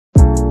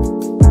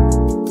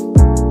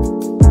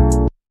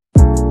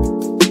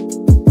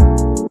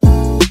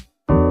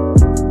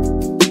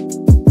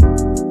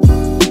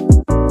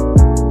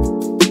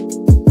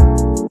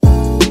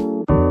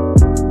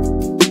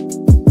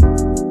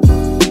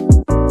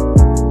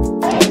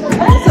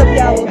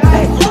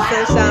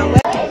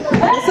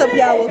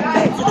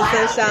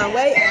Sean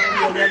Way.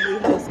 I'm your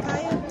lovely host,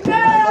 Chiya.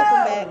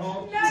 Welcome back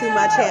to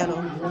my channel.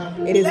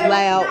 It is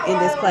loud in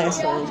this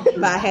classroom,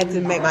 but I had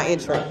to make my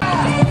intro.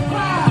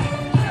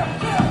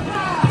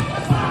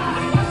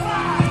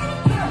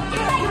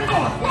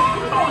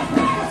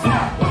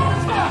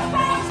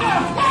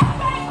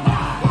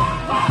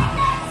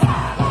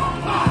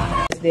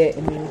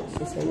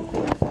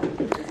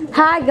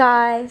 Hi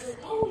guys,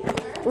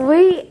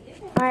 we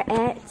are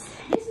at.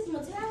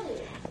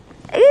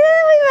 We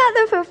about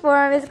to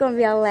perform. It's gonna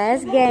be our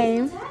last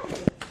game.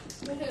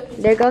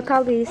 There go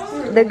Khalees,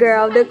 the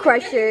girl, the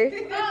crusher,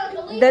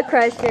 the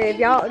crusher. If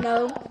y'all don't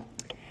know,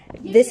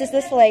 this is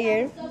the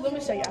Slayer. Let me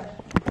show y'all.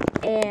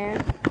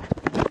 And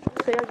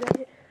so y'all got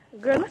it.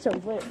 Girl, not your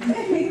butt.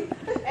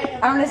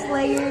 I'm the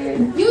Slayer.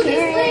 You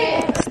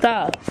period.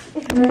 Stop.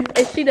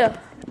 And she the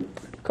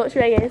Coach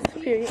Ray is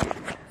period.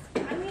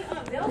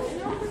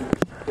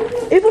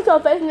 If it's your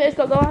face, it's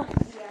gonna go on.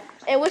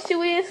 And what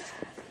you is?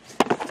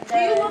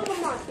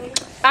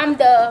 I'm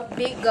the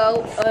big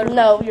goat.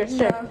 No, you're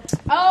sure.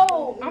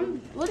 Oh,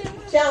 I'm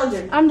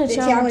Challenger. I'm the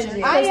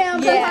challenger. I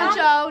am the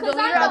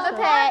leader of the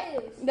pack.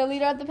 The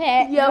leader of the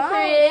pack. Yo,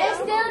 Chris. And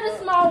still the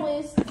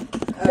smallest.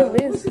 The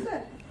Liz.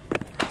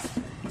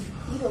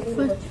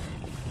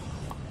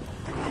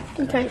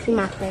 You can't see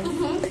my face.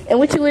 And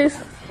what you is?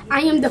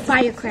 I am the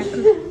firecracker.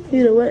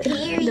 You the what?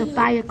 The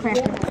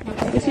firecracker.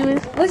 What you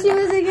is? What you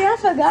was again? I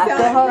forgot.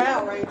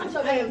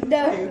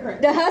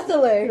 The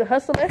hustler. The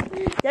hustler?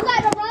 You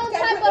got the wrong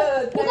type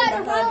of. You got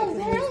the wrong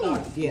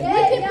paint. Yeah.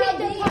 You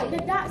can pick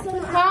the dots on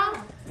the wrong.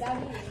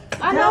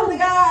 I only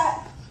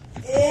got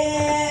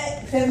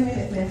 7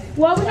 minutes left.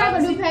 Well, we're not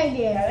gonna do paint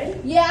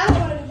yet. Yeah, I don't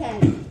want to do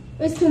paint.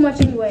 It's too much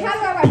anyway. How do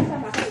I write this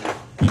on my face?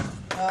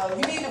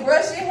 You need to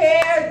brush your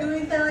hair, do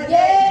anything like that?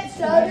 Yeah,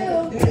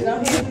 sure do.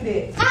 Don't hit me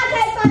that. I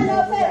can't find no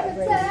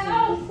paper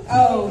towel.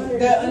 Oh,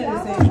 they're under the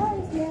sink.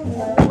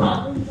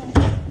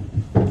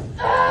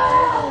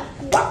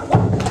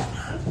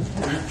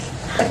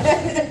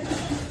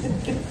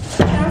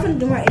 I'm gonna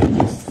do my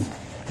edges.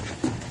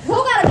 Who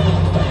got a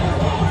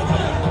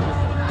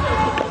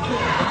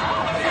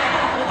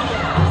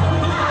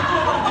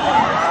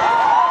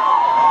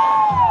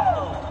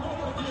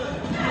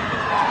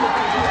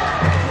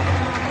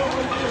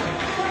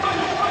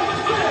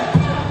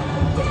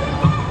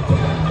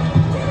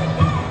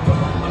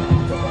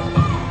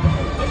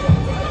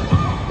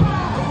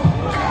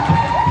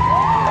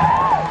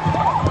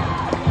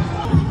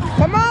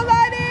Come on,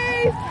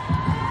 ladies!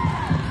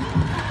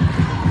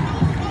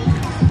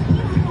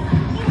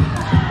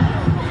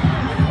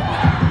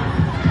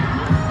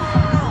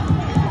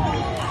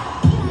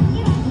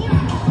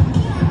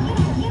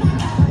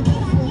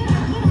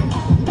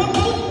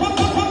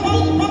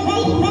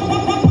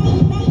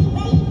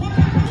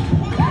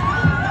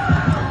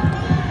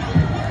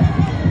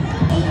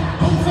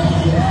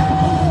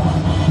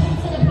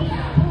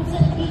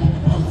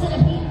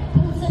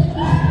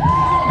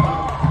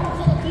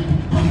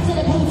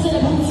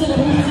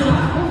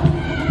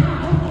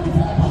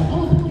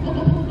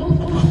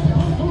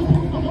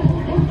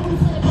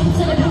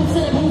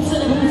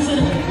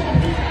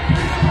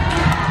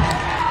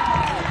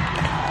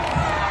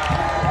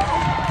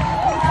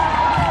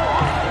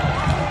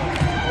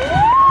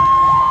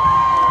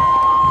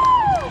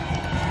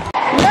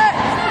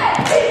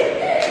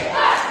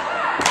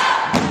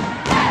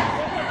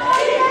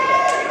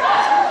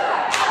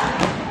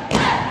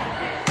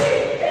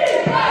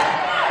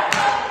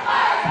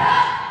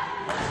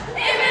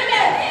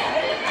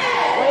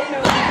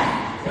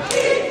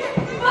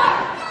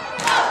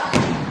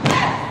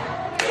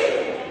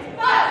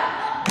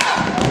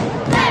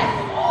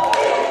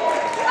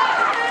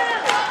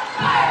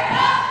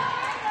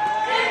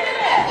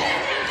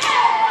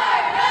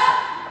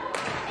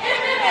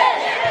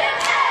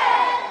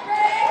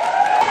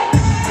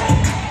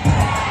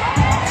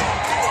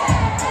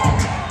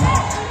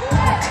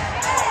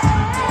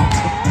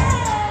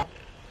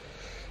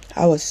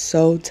 I was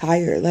so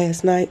tired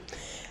last night.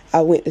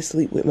 I went to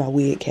sleep with my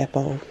wig cap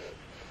on.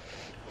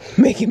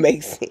 Make it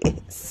make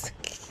sense.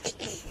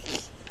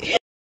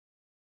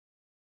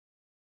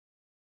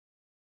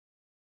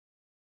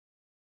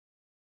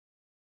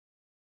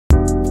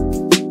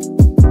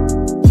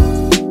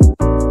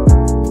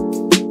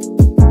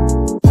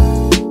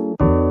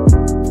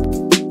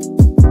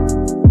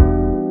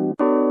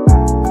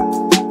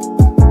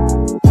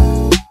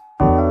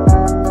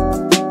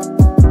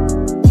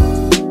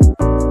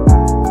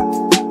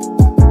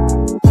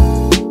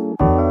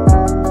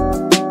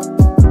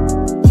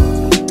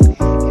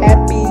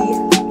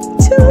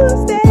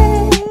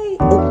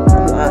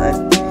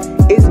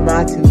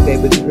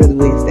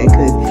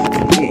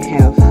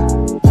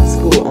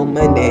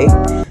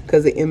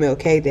 Because of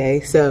MLK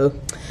Day. So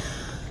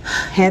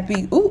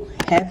happy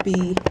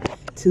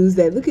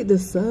Tuesday. Look at the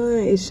sun,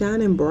 it's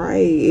shining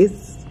bright.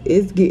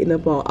 It's getting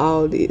up on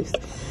all this,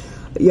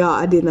 y'all.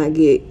 I did not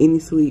get any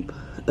sleep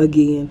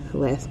again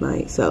last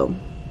night, so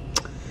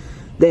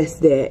that's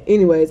that.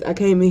 Anyways, I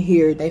came in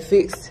here, they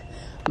fixed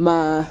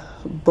my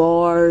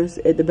bars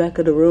at the back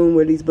of the room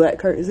where these black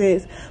curtains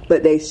is,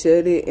 but they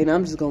shut it, and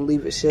I'm just gonna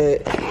leave it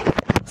shut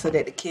so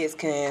that the kids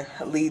can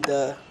leave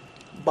the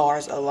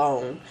bars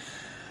alone.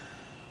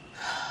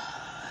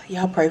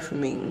 Y'all pray for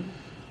me.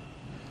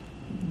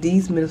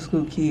 These middle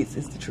school kids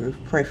is the truth.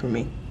 Pray for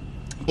me.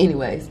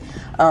 Anyways,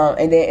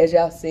 and then as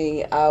y'all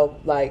see, I'll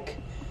like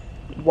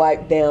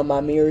wipe down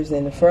my mirrors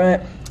in the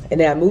front, and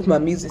then I move my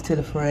music to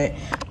the front,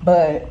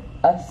 but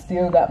I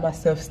still got my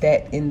stuff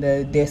stacked in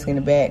the desk in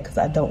the back because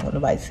I don't want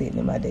nobody sitting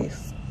in my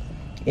desk,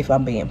 if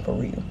I'm being for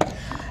real.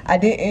 I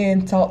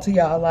didn't talk to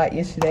y'all a lot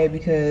yesterday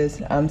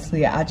because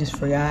honestly I just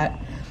forgot,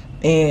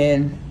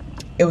 and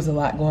it was a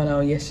lot going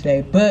on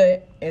yesterday.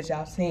 But as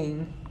y'all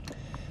seen,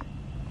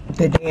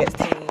 the dance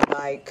team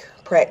like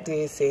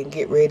practice and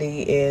get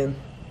ready, and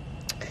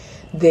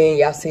then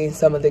y'all seen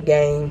some of the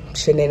game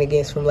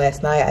shenanigans from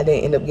last night. I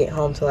didn't end up getting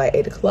home till like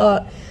 8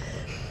 o'clock,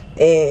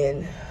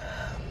 and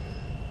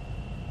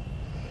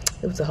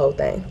it was a whole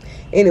thing.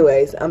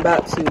 Anyways, I'm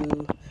about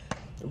to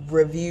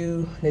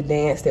review the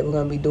dance that we're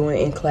going to be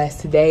doing in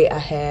class today. I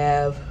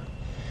have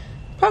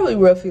probably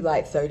roughly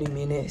like 30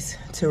 minutes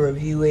to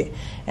review it,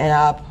 and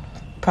I'll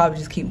probably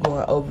just keep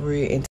going over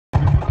it and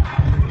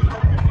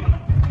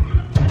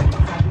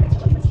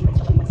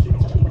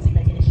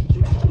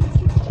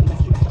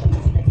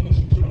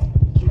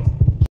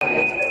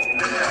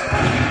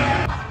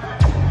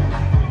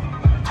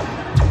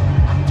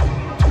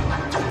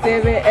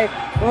 7, 8.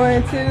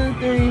 1, 2,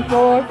 3,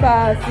 4,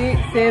 5,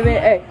 6, 7,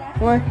 8.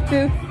 1,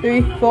 2,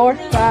 3, 4,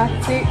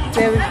 5, 6,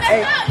 7,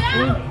 8.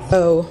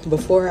 So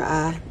before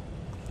I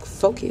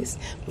focus,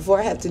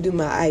 before I have to do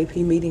my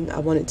IEP meeting, I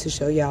wanted to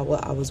show y'all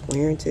what I was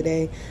wearing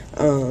today.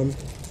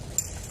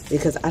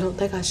 Because I don't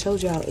think I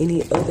showed y'all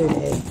any other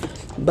day.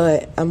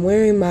 But I'm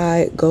wearing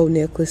my gold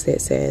necklace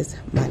that says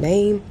my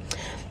name.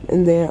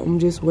 And then I'm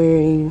just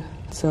wearing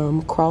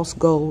some cross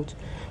gold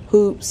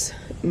hoops,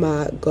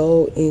 my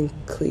gold and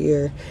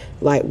clear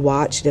like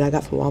watch that I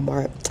got from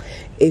Walmart.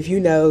 If you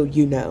know,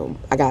 you know.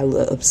 I got a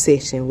little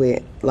obsession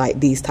with like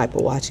these type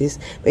of watches.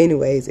 But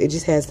anyways, it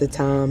just has the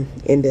time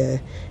and the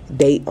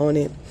date on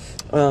it.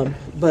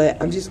 But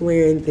I'm just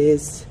wearing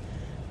this,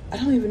 I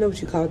don't even know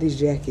what you call these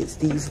jackets.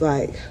 These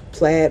like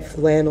plaid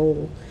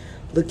flannel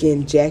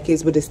looking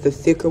jackets, but it's the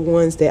thicker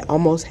ones that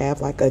almost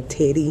have like a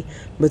teddy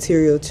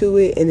material to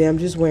it. And then I'm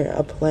just wearing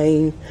a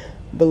plain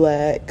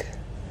black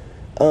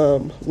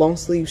long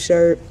sleeve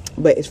shirt,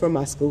 but it's from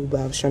my school, but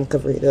I was trying to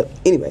cover it up.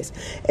 Anyways,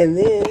 and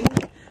then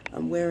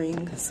I'm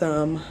wearing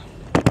some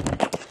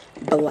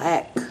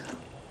black,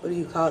 what do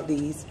you call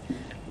these,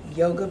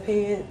 yoga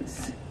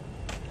pants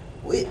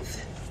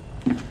with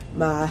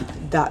my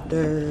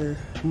Dr.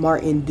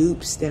 Martin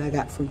dupes that I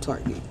got from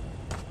Target.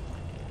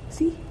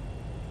 See?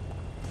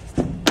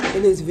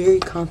 And it's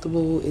very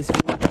comfortable, it's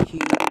very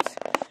cute.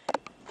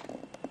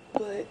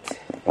 But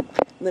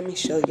let me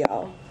show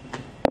y'all.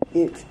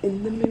 It's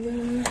in the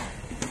mirror.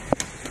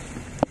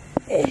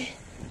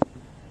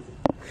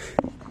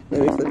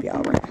 Let me flip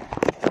y'all around.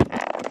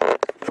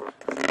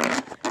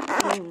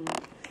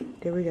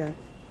 There we go.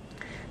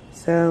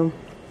 So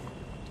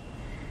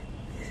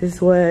this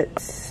is what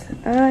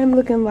I'm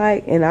looking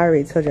like, and I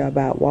already told y'all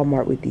about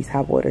Walmart with these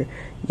hot water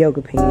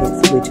yoga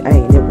pants, which I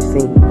ain't never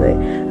seen, but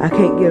I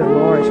can't get a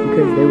large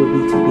because they would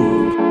be too big.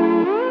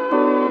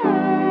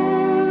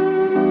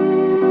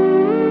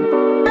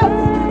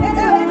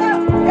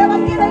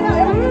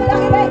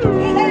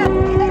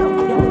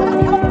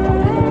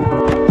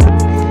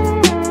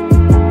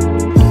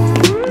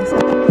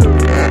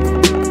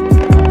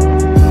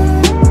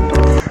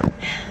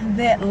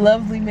 That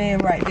lovely man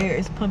right there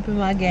is pumping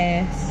my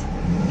gas.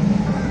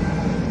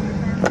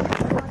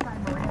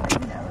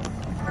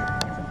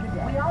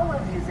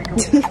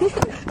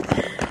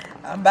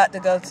 I'm about to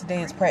go to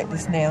dance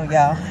practice now,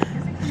 y'all.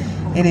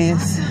 It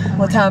is,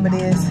 what time it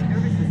is?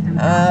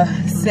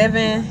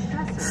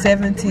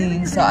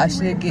 7:17, so I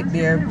should get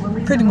there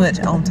pretty much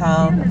on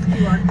time.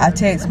 I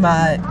text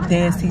my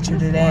dance teacher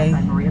today,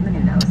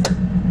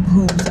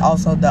 who's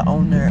also the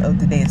owner of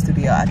the dance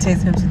studio. I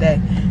texted him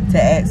today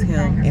to ask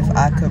him if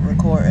I could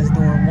record us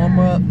doing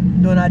warm-up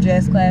during our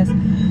jazz class,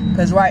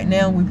 because right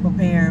now we're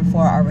preparing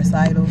for our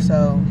recital,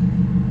 so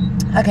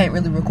I can't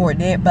really record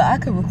that, but I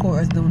could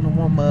record us doing the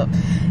warm-up.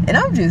 And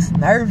I'm just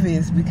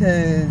nervous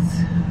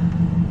because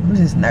I'm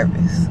just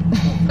nervous.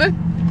 But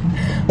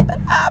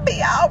I'll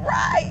be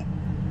alright.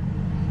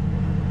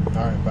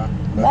 Alright, bye.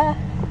 Bye.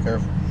 Be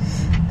careful.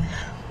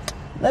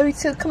 Love you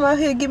too. Come out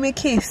here and give me a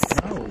kiss.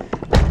 No.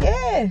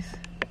 Yes.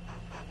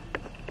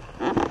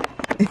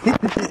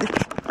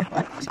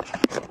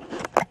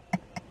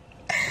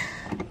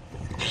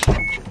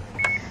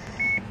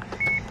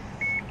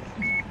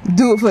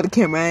 Do it for the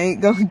camera. I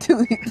ain't gonna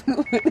do it for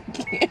the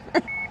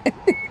camera.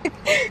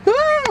 Come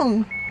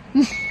on.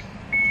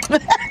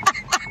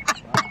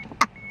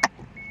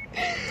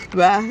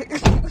 Bye.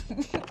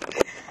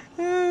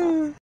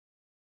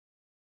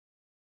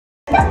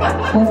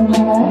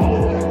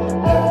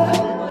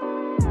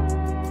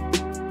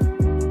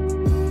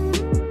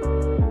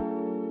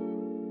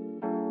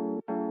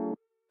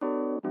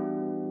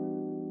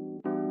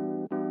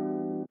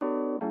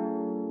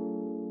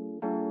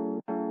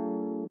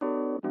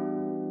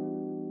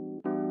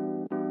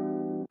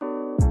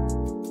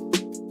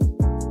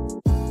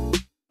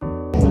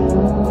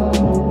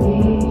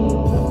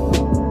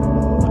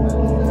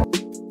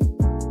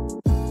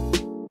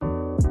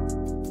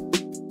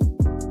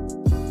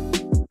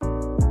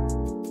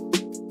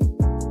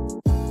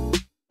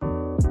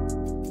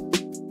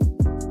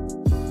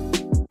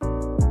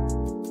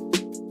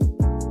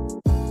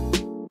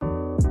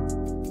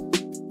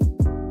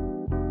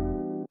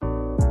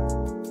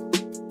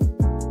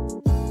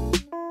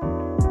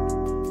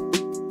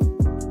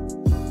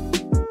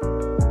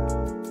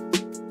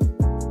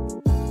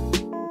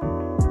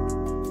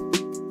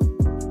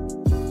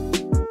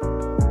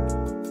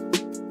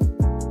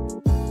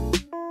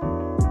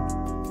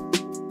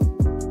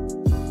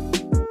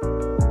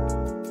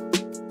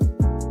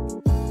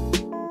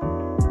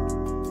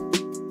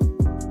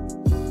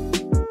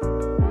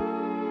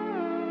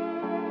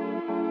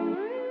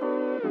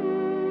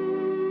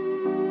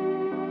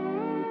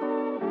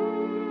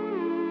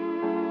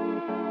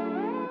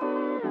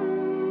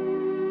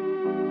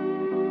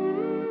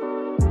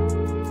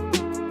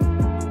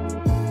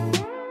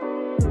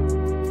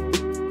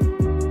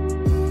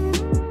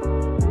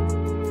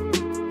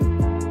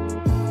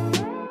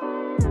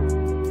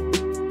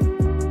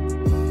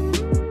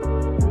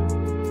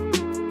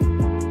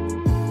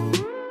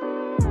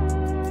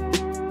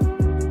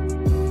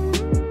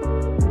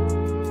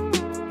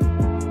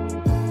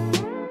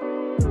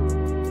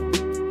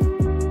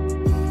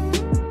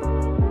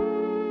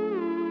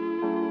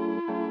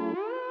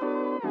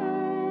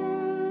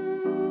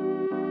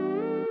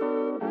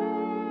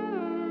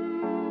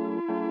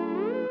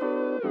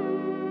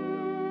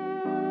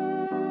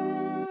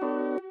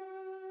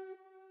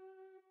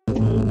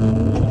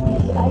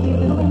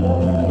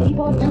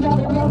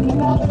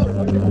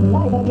 Alright,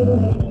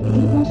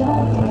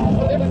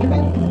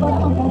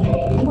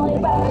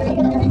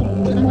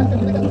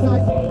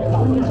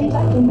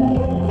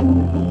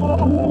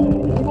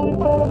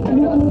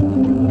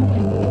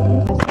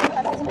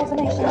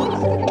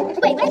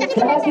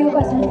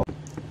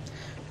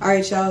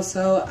 y'all,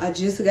 so I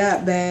just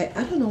got back.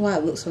 I don't know why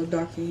it looks so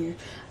dark in here.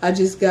 I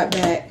just got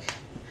back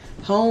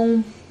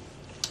home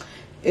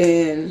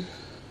and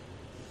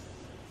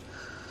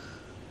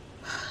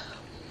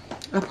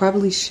I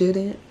probably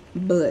shouldn't,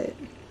 but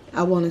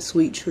I want a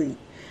sweet treat.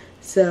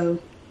 So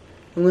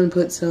I'm gonna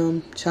put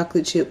some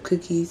chocolate chip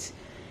cookies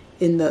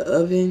in the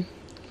oven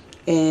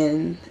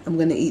and I'm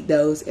gonna eat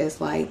those as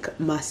like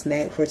my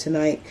snack for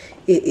tonight.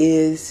 It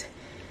is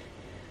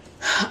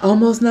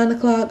almost 9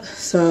 o'clock,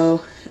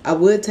 so I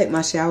would take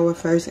my shower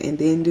first and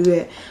then do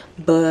it,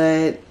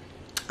 but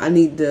I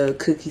need the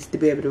cookies to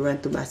be able to run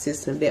through my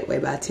system. That way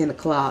by 10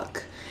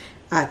 o'clock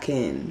I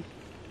can,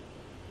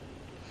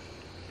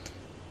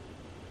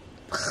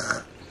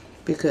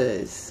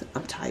 because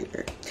I'm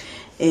tired.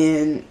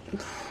 And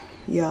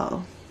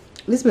y'all,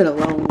 it's been a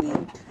long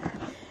week.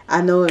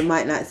 I know it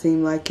might not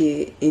seem like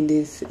it in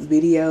this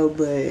video,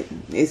 but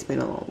it's been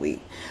a long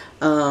week.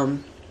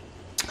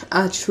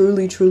 I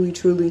truly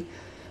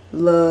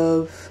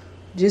love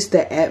just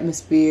the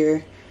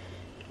atmosphere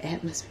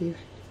and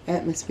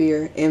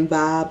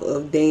vibe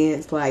of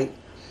dance. Like,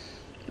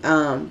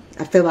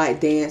 I feel like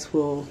dance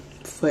will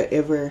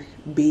forever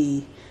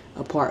be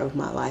a part of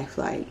my life.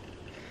 Like,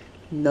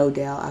 no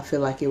doubt, I feel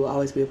like it will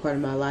always be a part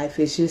of my life.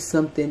 It's just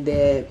something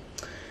that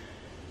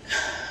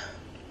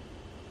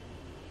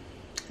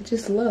I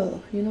just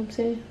love, you know what I'm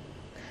saying?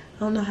 I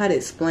don't know how to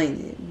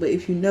explain it, but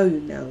if you know, you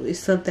know. It's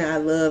something I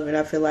love, and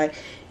I feel like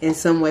in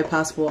some way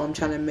possible I'm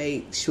trying to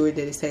make sure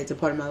that it stays a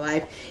part of my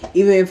life.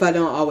 Even if I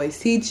don't always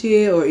teach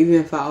it, or even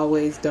if I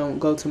always don't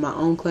go to my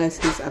own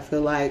classes, I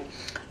feel like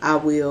I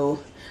will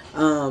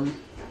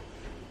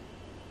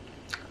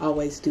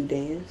always do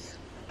dance.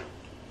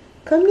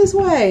 Come this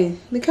way.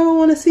 The camera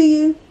want to see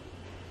you.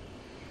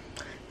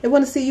 They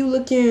want to see you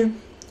looking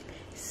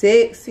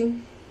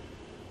sexy.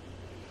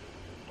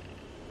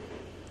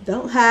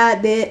 Don't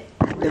hide that.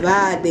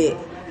 Divide that.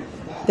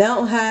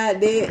 Don't hide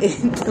that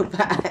and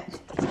divide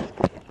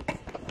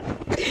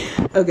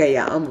that. Okay,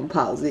 y'all, I'm gonna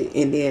pause it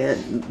and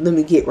then let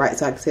me get right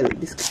so I can tell you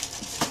this.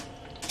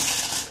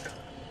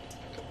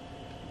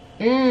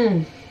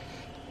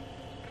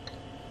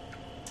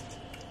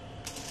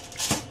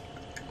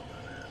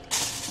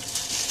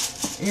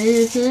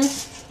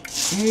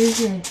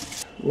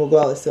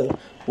 Regardless of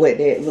what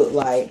that looked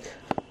like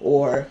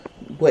or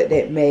what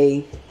that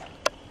may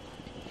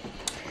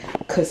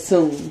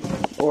consume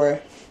or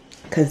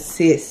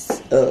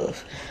consists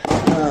of.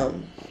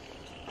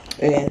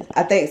 And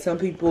I think some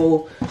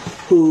people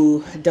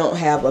who don't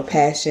have a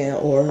passion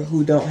or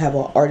who don't have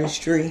an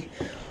artistry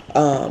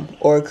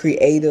or a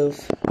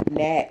creative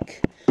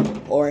knack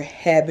or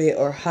habit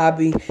or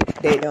hobby,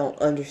 they don't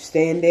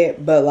understand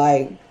that. But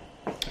like,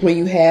 when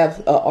you have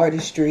an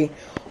artistry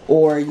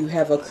or you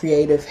have a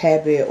creative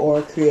habit or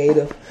a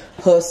creative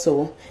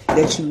hustle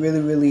that you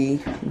really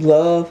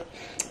love,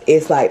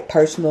 it's like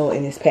personal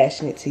and it's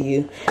passionate to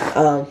you.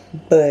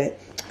 But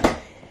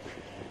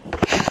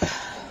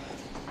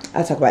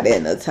I'll talk about that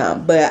another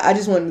time. But I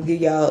just wanted to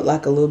give y'all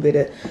like a little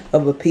bit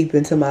of a peep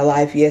into my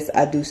life. Yes,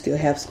 I do still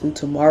have school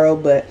tomorrow,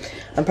 but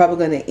I'm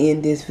probably going to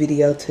end this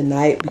video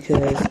tonight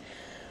because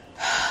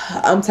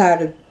I'm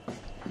tired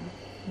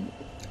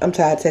of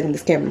taking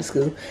this camera to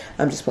school.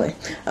 I'm just playing.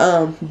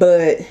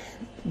 But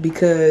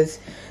because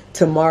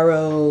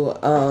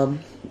tomorrow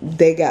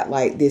they got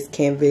like this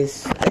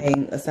canvas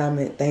thing,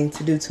 assignment thing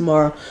to do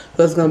tomorrow,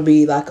 so it's gonna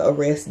be like a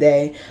rest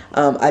day.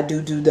 I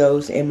do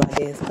those in my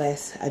dance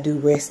class. I do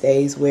rest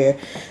days where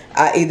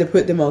I either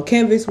put them on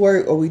canvas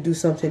work or we do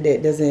something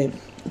that doesn't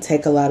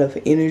take a lot of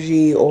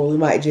energy, or we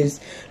might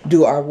just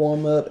do our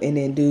warm-up and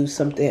then do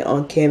something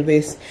on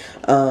canvas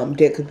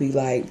that could be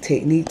like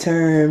technique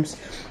terms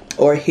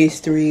or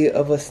history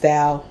of a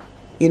style,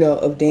 you know,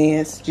 of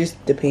dance.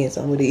 Just depends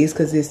on what it is,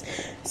 because it's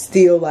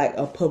still like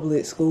a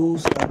public school,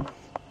 so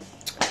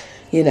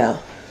you know,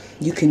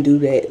 you can do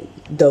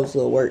those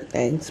little work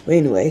things. But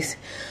anyways,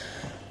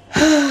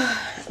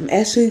 I'm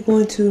actually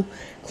going to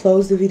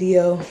close the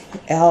video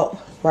out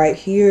right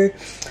here.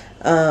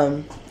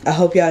 I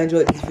hope y'all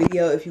enjoyed this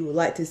video. If you would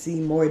like to see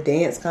more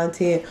dance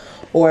content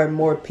or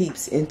more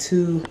peeps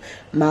into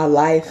my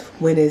life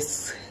when it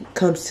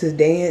comes to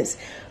dance,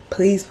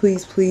 please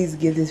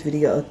give this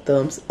video a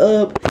thumbs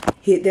up.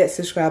 Hit that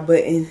subscribe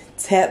button,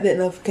 tap that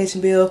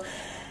notification bell,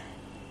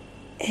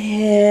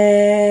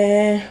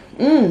 and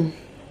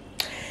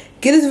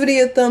give this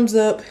video a thumbs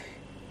up.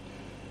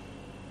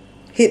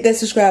 Hit that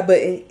subscribe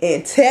button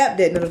and tap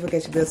that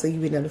notification bell so you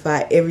be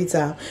notified every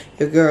time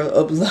your girl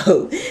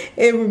upload.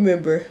 And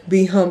remember,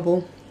 be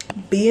humble,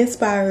 be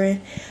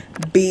inspiring,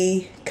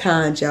 be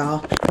kind,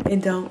 y'all,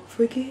 and don't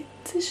forget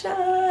to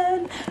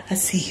shine. I'll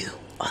see you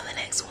on the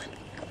next one.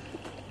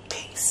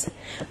 Peace.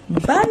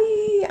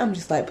 Bye. I'm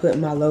just like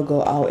putting my logo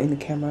all in the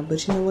camera,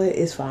 but you know what?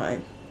 It's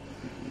fine.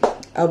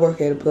 I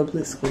work at a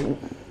public school.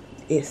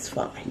 It's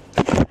fine.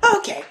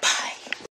 Okay, bye.